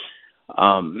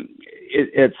 And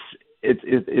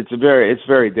it's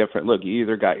very different. Look, you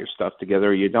either got your stuff together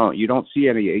or you don't. You don't see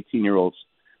any 18-year-olds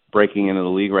breaking into the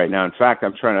league right now. In fact,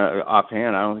 I'm trying to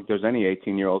offhand, I don't think there's any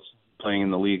 18-year-olds playing in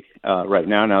the league right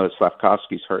now that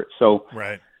Slafkovsky's hurt. So,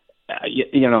 right.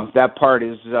 You know, that part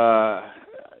is, you know,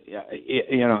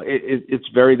 it's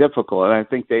very difficult. And I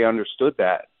think they understood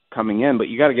that coming in. But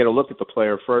you got to get a look at the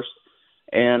player first.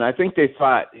 And I think they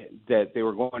thought that they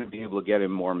were going to be able to get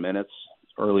him more minutes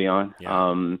early on.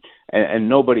 Yeah. And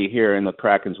nobody here in the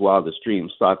Kraken's wildest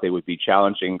dreams thought they would be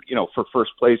challenging, you know, for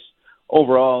first place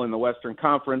overall in the Western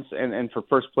Conference and for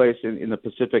first place in the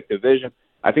Pacific Division.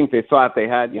 I think they thought they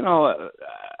had, you know,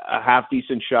 a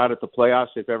half-decent shot at the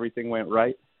playoffs if everything went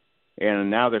right.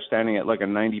 And now they're standing at like a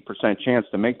 90% chance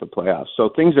to make the playoffs. So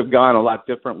things have gone a lot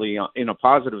differently in a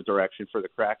positive direction for the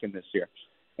Kraken this year.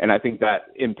 And I think that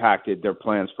impacted their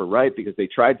plans for Wright because they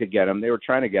tried to get him. They were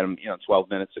trying to get him, you know, 12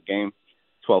 minutes a game,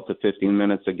 12 to 15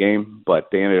 minutes a game, but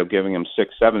they ended up giving him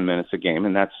 6-7 minutes a game,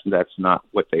 and that's not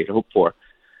what they'd hoped for.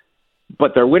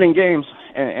 But they're winning games,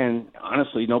 and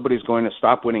honestly, nobody's going to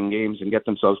stop winning games and get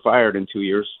themselves fired in 2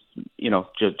 years, you know,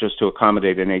 just to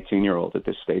accommodate an 18-year-old at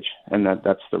this stage, and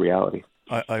that's the reality.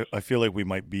 I feel like we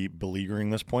might be beleaguering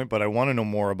this point, but I want to know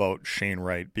more about Shane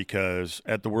Wright because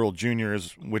at the World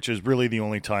Juniors, which is really the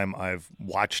only time I've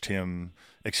watched him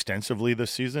extensively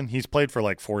this season, he's played for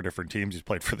like 4 different teams. He's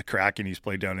played for the Kraken. He's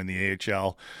played down in the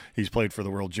AHL. He's played for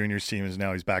the World Juniors team, and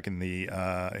now he's back in the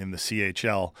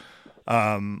CHL.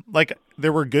 Like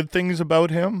there were good things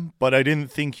about him, but I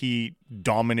didn't think he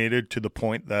dominated to the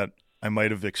point that I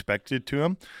might have expected to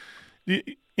him.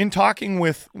 In talking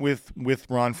with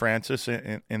Ron Francis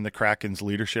and the Kraken's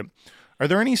leadership, are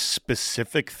there any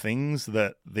specific things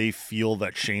that they feel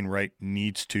that Shane Wright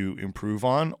needs to improve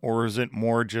on, or is it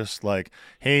more just like,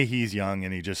 hey, he's young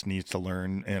and he just needs to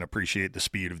learn and appreciate the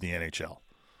speed of the NHL?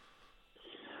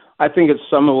 I think it's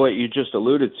some of what you just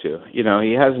alluded to. You know,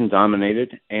 he hasn't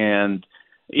dominated, and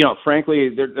you know, frankly,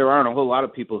 there aren't a whole lot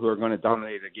of people who are going to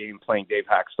dominate a game playing Dave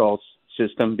Haxtell's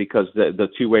system because the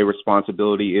two-way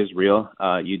responsibility is real.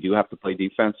 You do have to play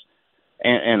defense,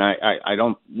 and I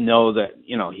don't know that,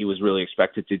 you know, he was really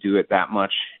expected to do it that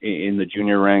much in the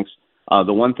junior ranks.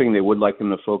 The one thing they would like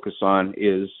him to focus on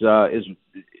is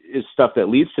stuff that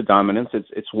leads to dominance.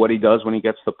 It's what he does when he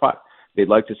gets the puck. They'd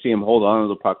like to see him hold on to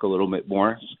the puck a little bit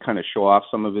more, kind of show off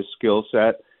some of his skill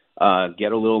set,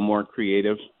 get a little more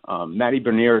creative. Matty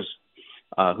Beniers,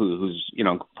 who's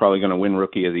probably going to win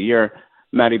Rookie of the Year,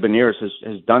 Matty Beniers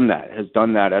has done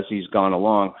that as he's gone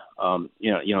along.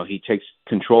 He takes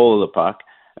control of the puck,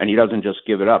 and he doesn't just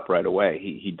give it up right away.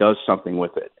 He does something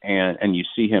with it, and you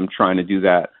see him trying to do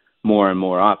that more and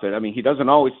more often. I mean, he doesn't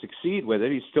always succeed with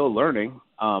it. He's still learning,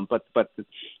 but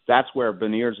that's where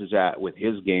Beniers is at with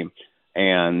his game.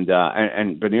 And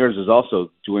Beniers is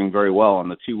also doing very well on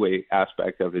the two-way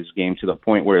aspect of his game, to the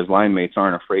point where his line mates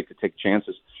aren't afraid to take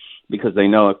chances, because they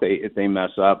know if they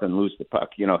mess up and lose the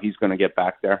puck, he's going to get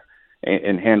back there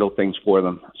and handle things for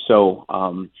them. So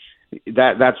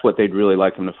that's what they'd really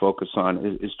like him to focus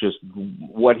on, is just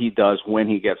what he does when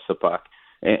he gets the puck,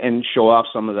 and show off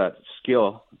some of that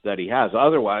skill that he has.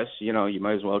 Otherwise, you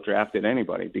might as well draft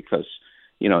anybody, because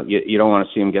you don't want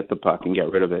to see him get the puck and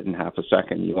get rid of it in half a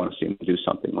second. You want to see him do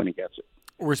something when he gets it.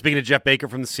 We're speaking to Jeff Baker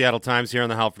from the Seattle Times here on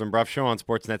the Halford and Bruff Show on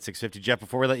Sportsnet 650. Jeff,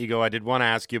 before we let you go, I did want to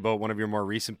ask you about one of your more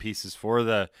recent pieces for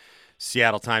the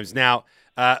Seattle Times. Now,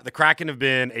 the Kraken have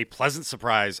been a pleasant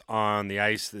surprise on the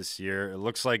ice this year. It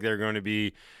looks like they're going to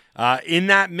be in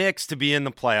that mix to be in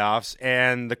the playoffs,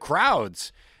 and the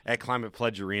crowds at Climate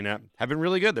Pledge Arena have been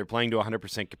really good. They're playing to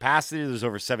 100% capacity. There's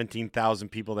over 17,000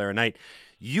 people there a night.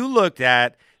 You looked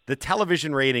at the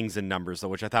television ratings and numbers, though,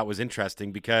 which I thought was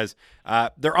interesting, because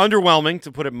they're underwhelming,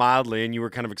 to put it mildly, and you were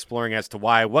kind of exploring as to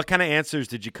why. What kind of answers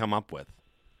did you come up with?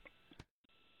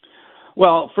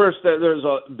 Well, first, there's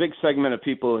a big segment of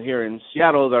people here in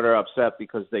Seattle that are upset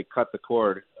because they cut the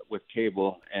cord with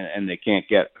cable and they can't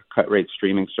get a cut-rate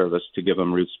streaming service to give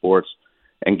them Root Sports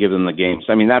and give them the games.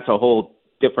 I mean, that's a whole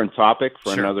different topic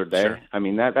for another day. Sure. I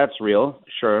mean, that's real,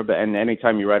 sure. But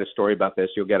anytime you write a story about this,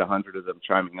 you'll get 100 of them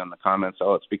chiming on the comments.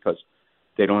 Oh, it's because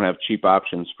they don't have cheap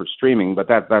options for streaming. But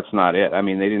that's not it. I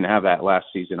mean, they didn't have that last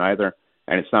season either.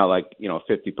 And it's not like,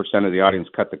 50% of the audience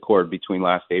cut the cord between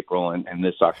last April and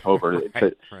this October. Right,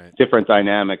 it's a different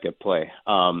dynamic at play.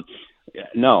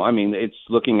 No, I mean, it's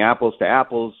looking apples to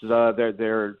apples.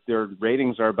 Their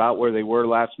ratings are about where they were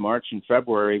last March and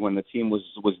February, when the team was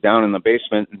down in the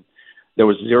basement and there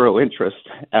was zero interest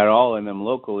at all in them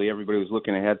locally. Everybody was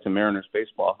looking ahead to Mariners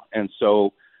baseball. And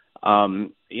so,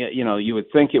 you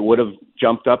would think it would have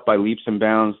jumped up by leaps and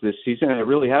bounds this season, and it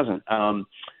really hasn't. I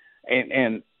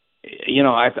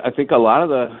think a lot of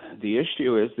the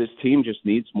issue is this team just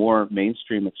needs more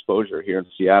mainstream exposure here in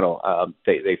Seattle.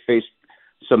 They faced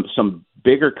some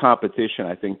bigger competition,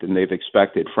 I think, than they've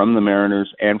expected from the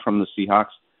Mariners and from the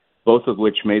Seahawks, both of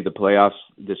which made the playoffs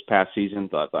this past season.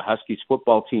 The Huskies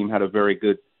football team had a very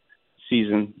good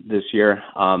season this year,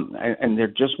 and there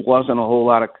just wasn't a whole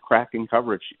lot of cracking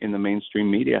coverage in the mainstream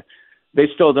media. They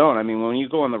still don't. I mean, when you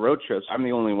go on the road trips, I'm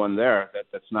the only one there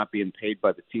that's not being paid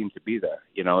by the team to be there,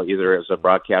 either as a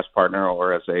broadcast partner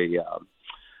or as a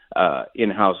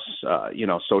in-house,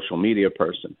 social media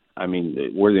person. I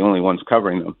mean, we're the only ones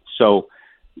covering them. So,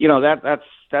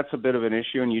 that's a bit of an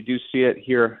issue, and you do see it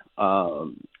here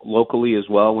locally as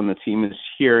well. When the team is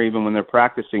here, even when they're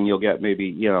practicing, you'll get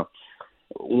maybe,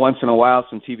 once in a while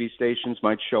some TV stations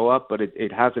might show up, but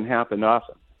it hasn't happened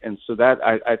often. And so that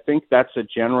I think that's a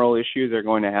general issue they're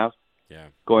going to have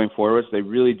going forward. They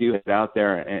really do head out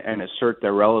there and assert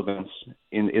their relevance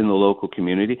in the local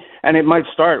community. And it might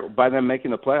start by them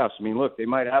making the playoffs. I mean, look, they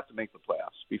might have to make the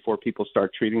playoffs before people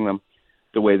start treating them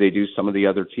the way they do some of the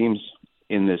other teams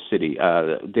in this city.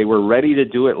 They were ready to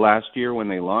do it last year when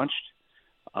they launched.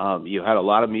 You had a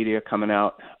lot of media coming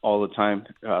out all the time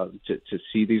to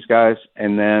see these guys,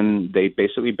 and then they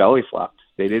basically belly flopped.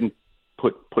 They didn't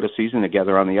put a season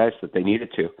together on the ice that they needed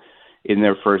to in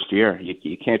their first year.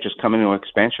 You can't just come into an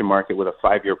expansion market with a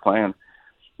 5-year plan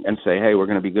and say, hey, we're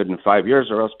going to be good in 5 years,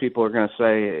 or else people are going to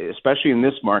say, especially in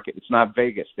this market, it's not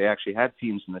Vegas. They actually had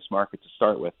teams in this market to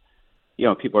start with.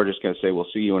 People are just going to say, we'll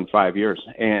see you in 5 years.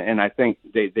 And I think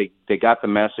they got the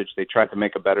message. They tried to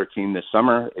make a better team this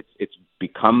summer. It's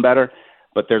become better,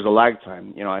 but there's a lag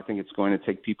time. I think it's going to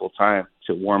take people time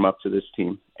to warm up to this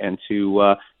team and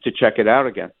to check it out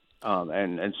again.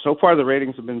 And so far the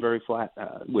ratings have been very flat,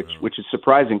 which is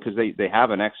surprising because they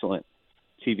have an excellent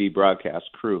TV broadcast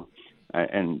crew.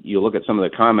 And you look at some of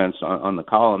the comments on the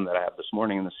column that I have this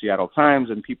morning in the Seattle Times,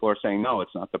 and people are saying, no,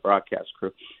 it's not the broadcast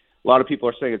crew. A lot of people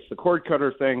are saying it's the cord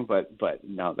cutter thing, but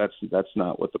no, that's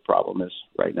not what the problem is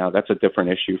right now. That's a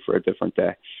different issue for a different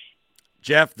day.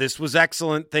 Jeff, this was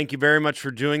excellent. Thank you very much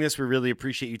for doing this. We really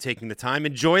appreciate you taking the time.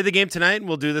 Enjoy the game tonight, and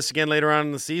we'll do this again later on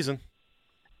in the season.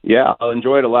 Yeah, I'll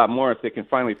enjoy it a lot more if they can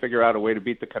finally figure out a way to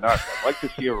beat the Canucks. I'd like to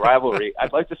see a rivalry.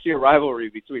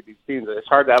 Between these teams. It's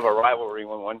hard to have a rivalry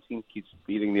when one team keeps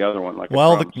beating the other one.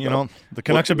 The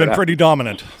Canucks have been pretty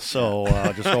dominant. So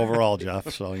just overall,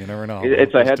 Jeff. So you never know.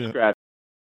 It's a head scratch.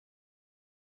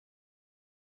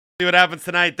 See what happens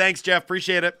tonight. Thanks, Jeff.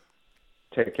 Appreciate it.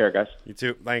 Take care, guys. You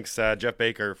too. Thanks, Jeff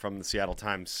Baker from the Seattle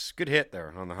Times. Good hit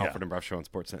there on the Halford and Bruff Show on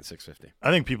Sportsnet 650.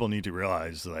 I think people need to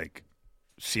realize,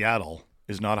 Seattle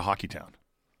is not a hockey town.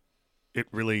 It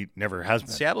really never has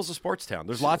been. Seattle's a sports town.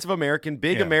 There's lots of American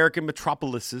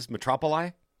metropolises.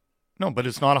 Metropoli? No, but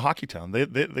it's not a hockey town. They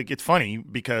it's funny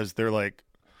because they're like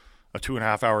a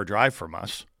 2.5 hour drive from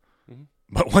us. Mm-hmm.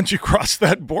 But once you cross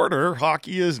that border,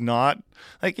 hockey is not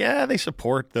they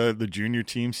support the junior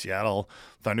team, Seattle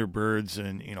Thunderbirds,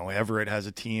 and Everett has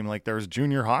a team. There's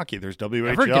junior hockey, there's WHL.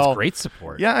 Everett gets great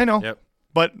support. Yeah, I know. Yep.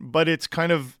 But it's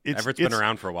kind of Everett's been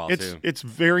around for a while too. It's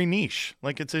very niche.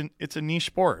 It's a niche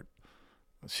sport.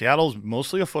 Seattle's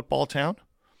mostly a football town,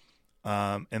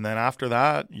 and then after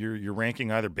that, you're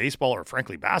ranking either baseball or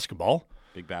frankly basketball.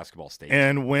 Big basketball state.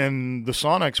 And when the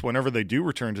Sonics, whenever they do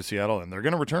return to Seattle, and they're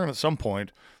going to return at some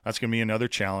point, that's going to be another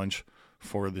challenge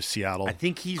for the Seattle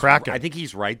Kraken. I think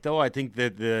he's right though. I think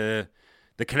that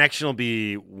the connection will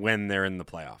be when they're in the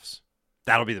playoffs.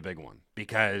 That'll be the big one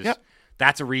because. Yep.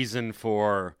 That's a reason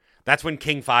that's when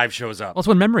King 5 shows up. Well, that's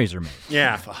when memories are made.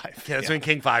 Yeah. That's when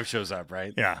King 5 shows up,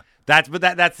 right? Yeah. That's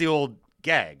the old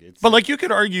gag. But you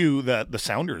could argue that the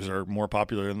Sounders are more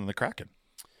popular than the Kraken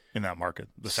in that market.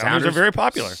 The Sounders are very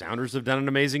popular. Sounders have done an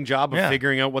amazing job of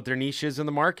figuring out what their niche is in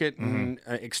the market and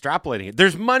extrapolating it.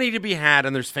 There's money to be had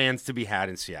and there's fans to be had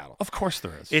in Seattle. Of course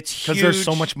there is. It's huge. Because there's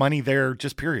so much money there,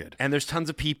 just period. And there's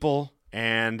tons of people.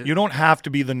 And you don't have to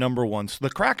be the number one. The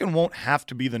Kraken won't have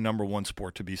to be the number one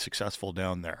sport to be successful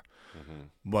down there. Mm-hmm.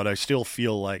 But I still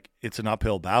feel like it's an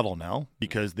uphill battle now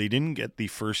because they didn't get the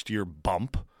first-year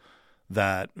bump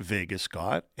that Vegas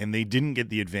got, and they didn't get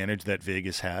the advantage that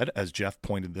Vegas had, as Jeff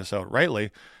pointed this out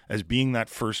rightly, as being that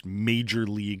first major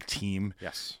league team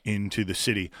into the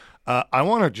city. I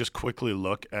want to just quickly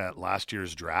look at last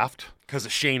year's draft. Because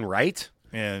of Shane Wright?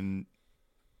 And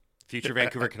future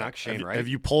Vancouver Canucks, Shane Wright. Have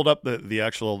you pulled up the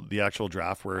actual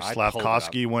draft where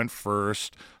Slavkovsky went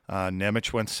first,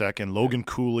 Nemec went second, Logan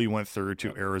Cooley went third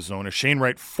to Arizona, Shane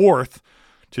Wright fourth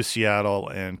to Seattle,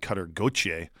 and Cutter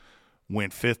Gauthier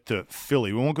went fifth to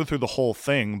Philly. We won't go through the whole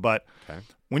thing, but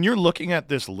when you're looking at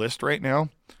this list right now,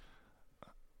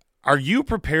 are you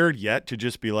prepared yet to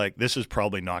just be like, this is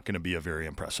probably not going to be a very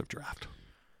impressive draft?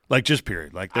 Just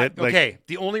period. Okay.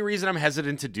 The only reason I'm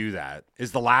hesitant to do that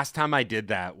is the last time I did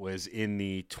that was in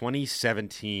the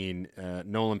 2017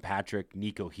 Nolan Patrick,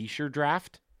 Nico Hischier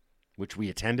draft, which we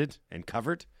attended and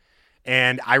covered.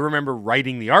 And I remember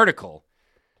writing the article,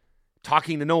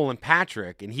 talking to Nolan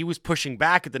Patrick, and he was pushing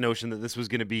back at the notion that this was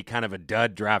going to be kind of a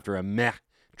dud draft or a meh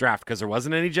draft because there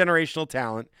wasn't any generational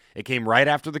talent. It came right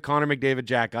after the Connor McDavid,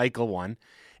 Jack Eichel one.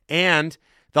 And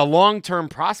the long-term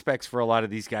prospects for a lot of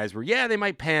these guys were, they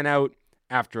might pan out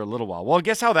after a little while. Well,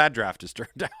 guess how that draft has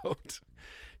turned out?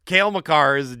 Cale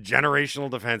Makar is a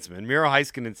generational defenseman. Miro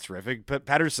Heiskanen's terrific.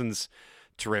 Pettersson's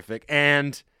terrific.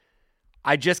 And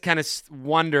I just kind of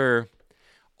wonder,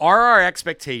 are our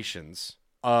expectations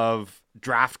of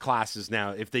draft classes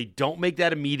now, if they don't make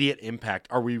that immediate impact,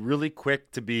 are we really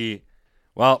quick to be,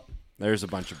 there's a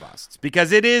bunch of busts?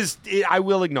 Because I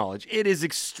will acknowledge, it is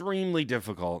extremely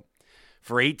difficult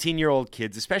for 18-year-old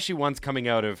kids, especially ones coming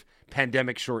out of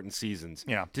pandemic-shortened seasons,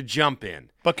 to jump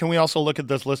in. But can we also look at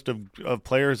this list of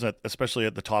players, especially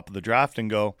at the top of the draft,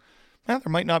 and go, there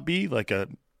might not be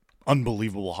an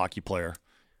unbelievable hockey player.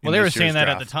 Well, they were saying that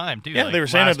at the time, too. Yeah, they were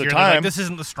saying at the time. This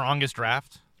isn't the strongest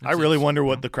draft. I really wonder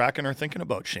what the Kraken are thinking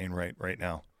about Shane Wright right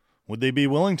now. Would they be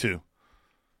willing to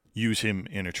use him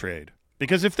in a trade?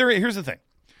 Because here's the thing.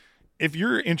 If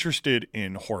you're interested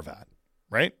in Horvat,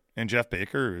 right, and Jeff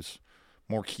Baker is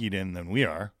more keyed in than we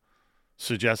are,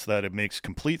 suggests that it makes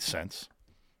complete sense.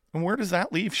 And where does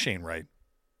that leave Shane Wright?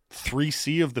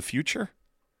 3C of the future?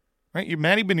 Right?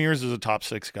 Matty Beniers is a top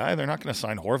 6 guy. They're not going to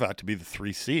sign Horvat to be the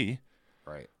 3C.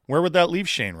 Right. Where would that leave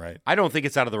Shane Wright? I don't think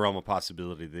it's out of the realm of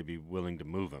possibility they'd be willing to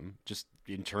move him, just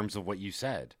in terms of what you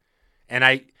said.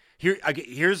 And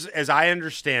here's as I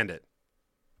understand it,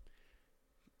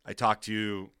 I talked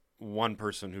to one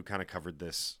person who kind of covered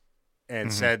this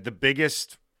and said the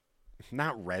biggest,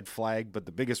 not red flag, but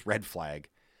the biggest red flag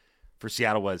for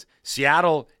Seattle was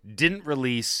Seattle didn't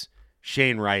release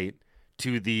Shane Wright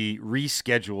to the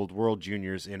rescheduled World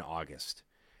Juniors in August.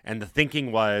 And the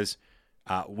thinking was,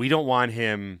 we don't want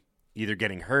him either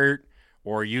getting hurt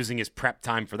or using his prep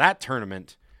time for that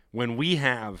tournament when we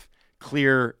have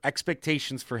clear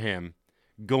expectations for him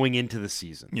going into the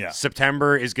season. Yeah.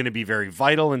 September is going to be very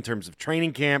vital in terms of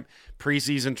training camp,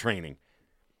 preseason training.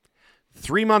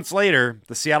 3 months later,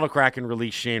 the Seattle Kraken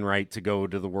released Shane Wright to go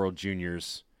to the World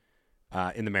Juniors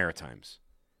in the Maritimes,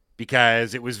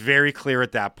 because it was very clear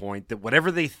at that point that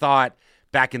whatever they thought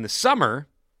back in the summer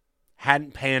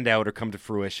hadn't panned out or come to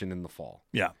fruition in the fall.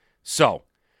 Yeah. So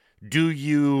do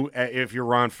you, if you're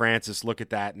Ron Francis, look at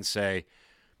that and say,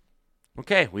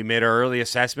 okay, we made our early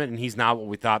assessment and he's not what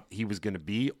we thought he was going to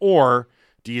be? Or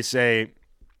do you say,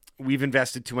 we've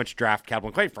invested too much draft capital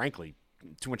and, quite frankly,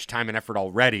 too much time and effort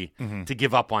already to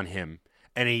give up on him,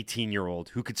 an 18-year-old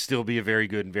who could still be a very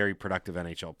good and very productive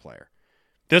NHL player?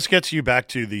 This gets you back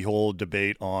to the whole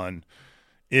debate on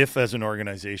if, as an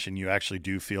organization, you actually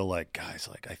do feel like, guys,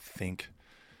 like, I think,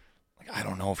 like, I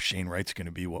don't know if Shane Wright's going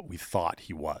to be what we thought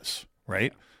he was,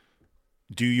 right?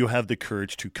 Do you have the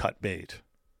courage to cut bait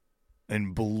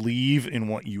and believe in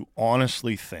what you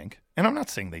honestly think? And I'm not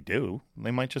saying they do.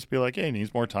 They might just be like, hey, he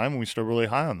needs more time, and we still really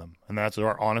high on them. And that's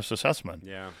our honest assessment.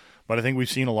 Yeah. But I think we've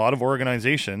seen a lot of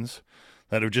organizations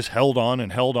that have just held on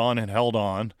and held on and held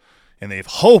on, and they've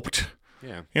hoped,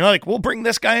 like, we'll bring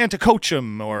this guy in to coach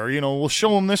him, or, we'll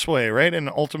show him this way, right? And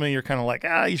ultimately you're kind of like,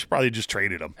 you should probably just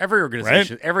traded him. Every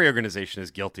organization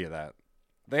is guilty of that.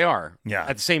 They are. Yeah.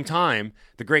 At the same time,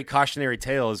 the great cautionary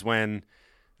tale is when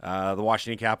the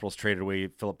Washington Capitals traded away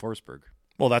Philip Forsberg.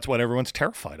 Well, that's what everyone's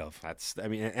terrified of.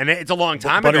 And it's a long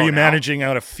time But ago are you now. managing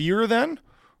out of fear then,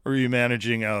 or are you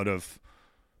managing out of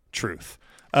truth?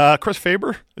 Chris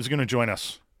Faber is going to join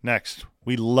us next.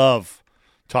 We love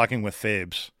talking with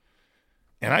Fabes.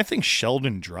 And I think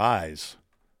Sheldon Dries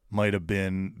might have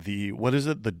been the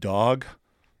dog?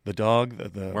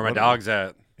 Where my dog's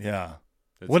at. Yeah.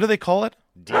 What do they call it?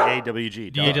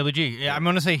 DAWG. DAWG. Yeah, I'm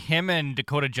going to say him and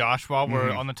Dakota Joshua were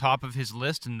on the top of his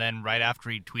list, and then right after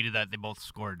he tweeted that, they both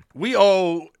scored. We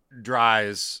owe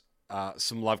Dries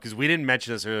some love, because we didn't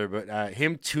mention this earlier, but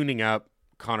him tuning up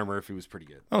Connor Murphy was pretty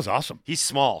good. That was awesome. He's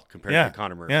small compared to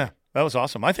Connor Murphy. Yeah, that was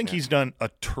awesome. I think he's done a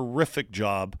terrific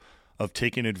job of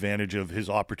taking advantage of his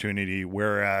opportunity,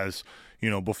 whereas,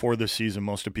 before this season,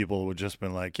 most of people would just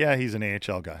been like, yeah, he's an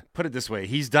AHL guy. Put it this way,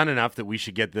 he's done enough that we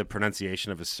should get the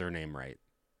pronunciation of his surname right.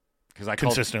 Because I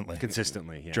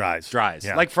consistently, yeah. Dries.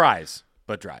 Yeah. Like fries,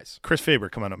 but Dries. Chris Faber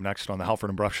coming up next on the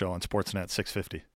Halford and Bruff Show on Sportsnet 650.